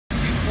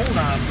Hold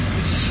on.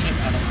 Shit,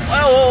 I don't know.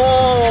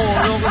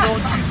 Whoa,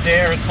 don't you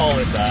dare call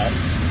it that.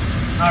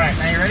 Alright,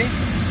 now you ready?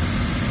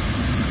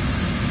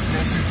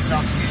 Let's do this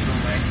off the usual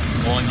way.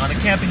 Going on a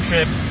camping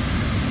trip.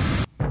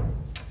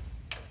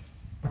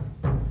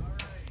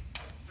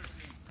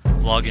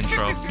 Vlog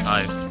intro.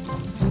 Hi.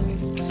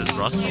 This is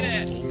Russell.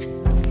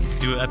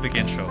 Do an epic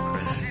intro,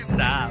 Chris.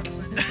 Stop.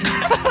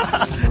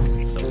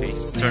 Sophie.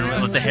 Turn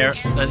around, let the hair,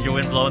 let your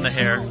wind blow in the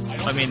hair.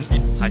 I mean,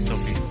 hi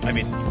Sophie. I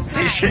mean,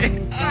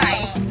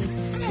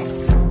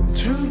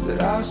 True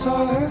that I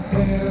saw her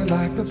hair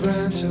like the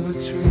branch of a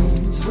tree.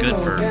 This is good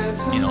for,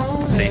 you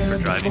know, safe for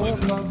driving.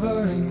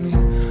 Covering me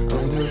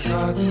under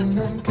cotton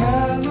and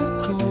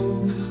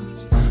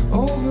calicos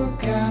over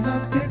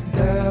canopied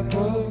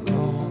apple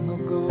long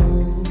ago.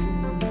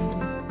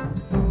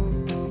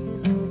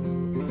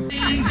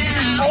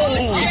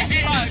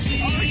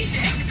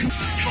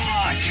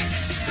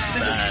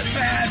 This is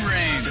bad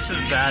rain. This is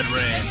bad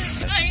rain.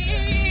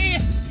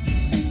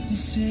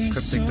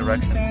 Cryptic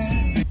directions.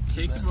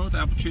 Take the road with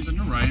apple trees on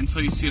the right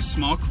until you see a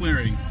small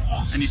clearing,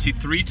 and you see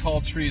 3 tall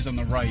trees on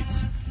the right.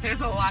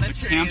 There's a lot of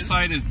trees. The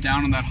campsite is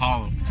down in that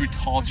hollow. 3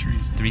 tall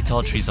trees. 3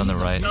 tall trees on the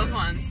right. Those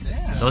ones.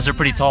 Those are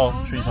pretty tall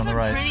trees on the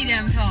right. Pretty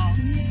damn tall.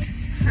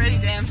 Pretty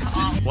damn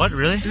tall. What,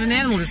 really? There's an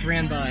animal just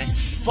ran by.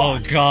 Oh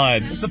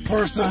god. It's a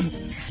person.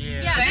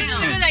 Yeah, that's a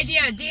good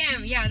idea.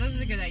 Damn. Yeah, this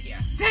is a good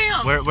idea.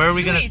 Damn. Where are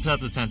we gonna set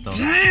up the tent though?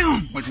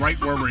 Damn! Like right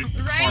where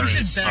the car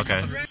is.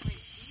 Okay.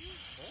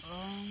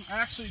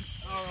 Actually,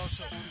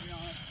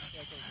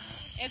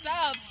 It's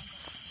up.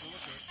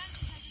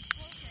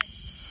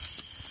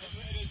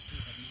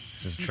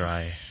 This is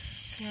dry.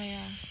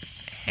 Yeah.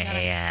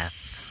 Half.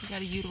 You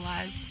gotta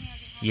utilize.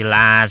 You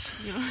lies.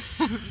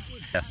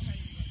 Yes.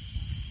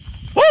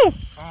 Woo!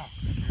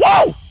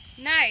 Whoa!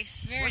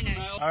 Nice. Very nice.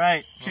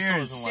 Alright,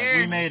 cheers. Cheers.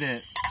 We made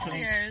it.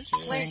 Cheers.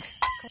 Clink.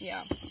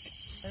 Yeah.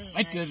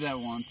 I did that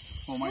once.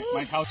 Well,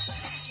 my house.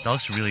 That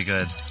looks really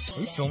good.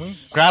 Are you filming?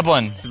 Grab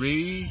one.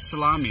 3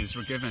 salamis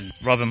were given.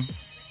 Rub him.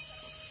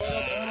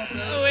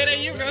 Oh, wait, are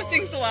you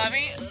roasting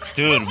salami?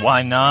 Dude,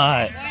 why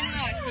not? Why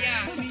not?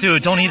 Yeah.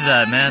 Dude, don't eat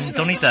that, man.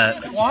 Don't eat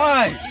that.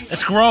 Why?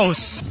 It's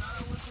gross.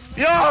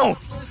 Yo!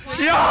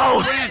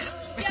 Yo!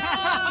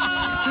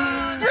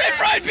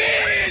 Fried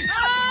beans!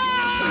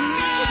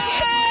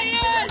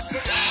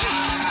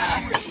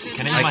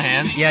 Can I use my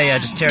hand? Yeah,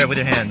 just tear it with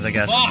your hands, I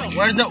guess.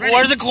 Where's the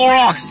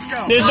Clorox?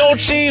 There's no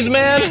cheese,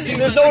 man!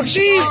 There's no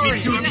cheese! We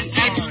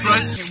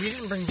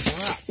didn't bring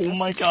broth. Oh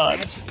my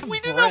god. We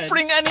did not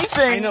bring I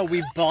anything! know,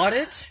 we bought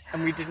it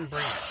and we didn't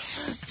bring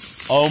it.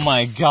 Oh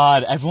my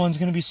god, everyone's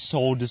gonna be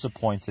so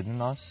disappointed in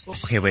us.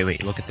 Okay,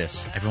 wait, look at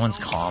this. Everyone's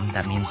calm.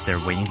 That means they're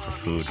waiting for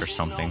food or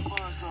something.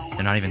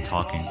 They're not even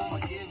talking.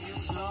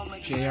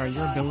 JR,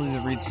 your ability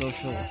to read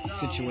social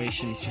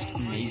situations just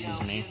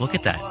amazes me. Look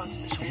at that.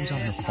 Sophie's on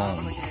her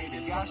phone.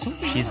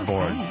 She's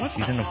bored.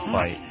 She's in a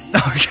fight.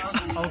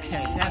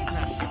 Okay, that's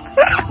messed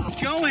up.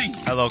 Going!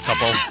 Hello,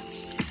 couple.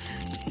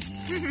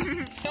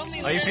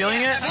 Are you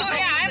feeling it? Oh,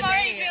 yeah, I'm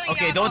already feeling it.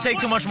 Okay, don't take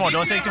too much more.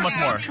 Don't take too much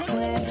more.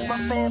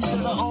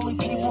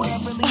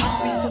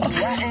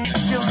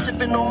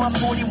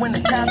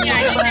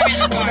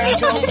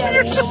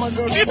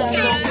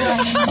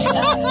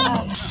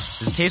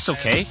 Does it taste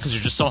okay? Because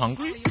you're just so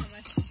hungry?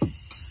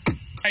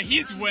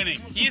 He's winning.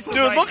 He's the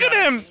Dude, right look guy. at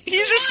him.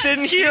 He's just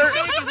sitting here. He's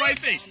doing the right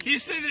thing.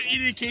 He's sitting there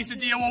eating a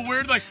quesadilla while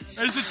we're like,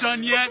 is it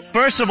done yet?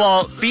 First of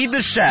all, feed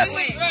the chef.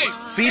 Hey,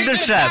 Feed the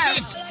chef.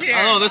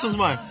 Oh, this one's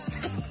mine.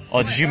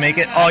 Oh, did you make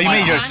it? Oh, you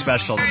made yours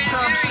special.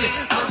 Trust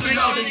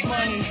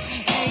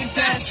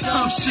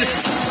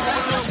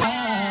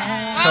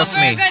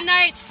me. Good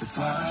night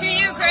to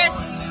you, Chris.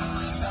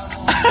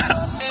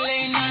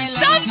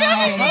 Stop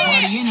filming me!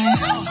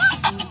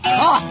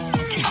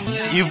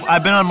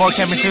 I've been on more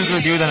camping trips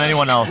with you than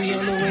anyone else.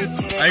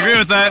 I agree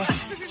with that.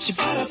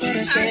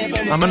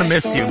 I'm gonna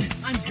miss you.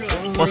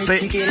 We'll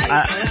see.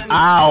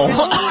 Ow.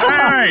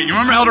 Alright, you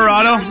remember El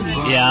Dorado?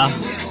 Yeah.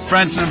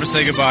 Friends never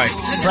say goodbye.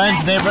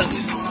 Friends, neighbor.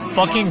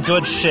 Fucking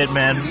good shit,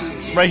 man.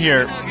 Right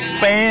here.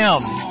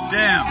 Bam.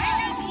 Damn.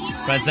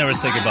 Friends never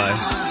say goodbye.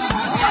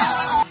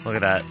 Look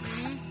at that.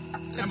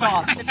 It's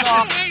off. It's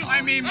off.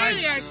 I mean, my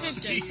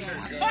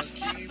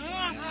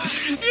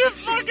You're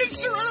fucking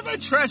surrounded by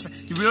trash.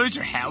 You realize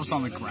your hat was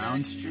on the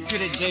ground?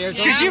 Did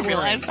you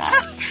realize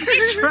that?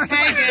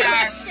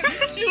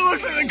 You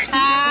looked at the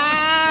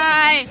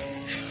Hi.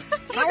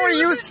 How are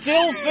you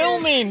still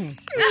filming?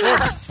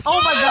 Oh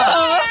my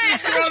god. You're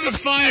still on the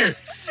fire.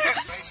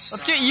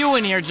 Let's get you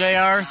in here, JR.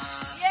 Yeah.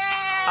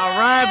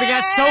 Alright, we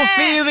got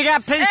Sophie, we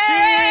got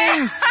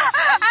Piscine.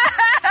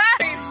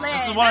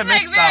 This is what I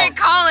missed very out.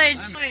 college.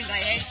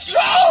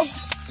 Go!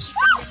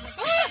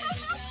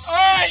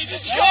 Alright,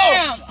 just go!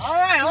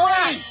 Alright, hold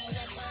on.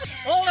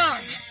 Hold on.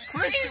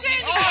 Oh, you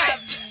made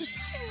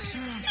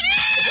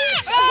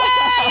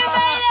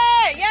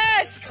it!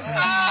 Yes!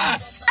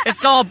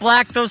 It's all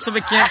black though, so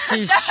we can't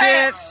see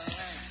shit.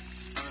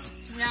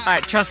 No.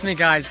 Alright, trust me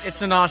guys,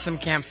 it's an awesome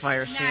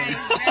campfire scene.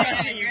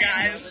 Nice. You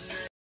guys.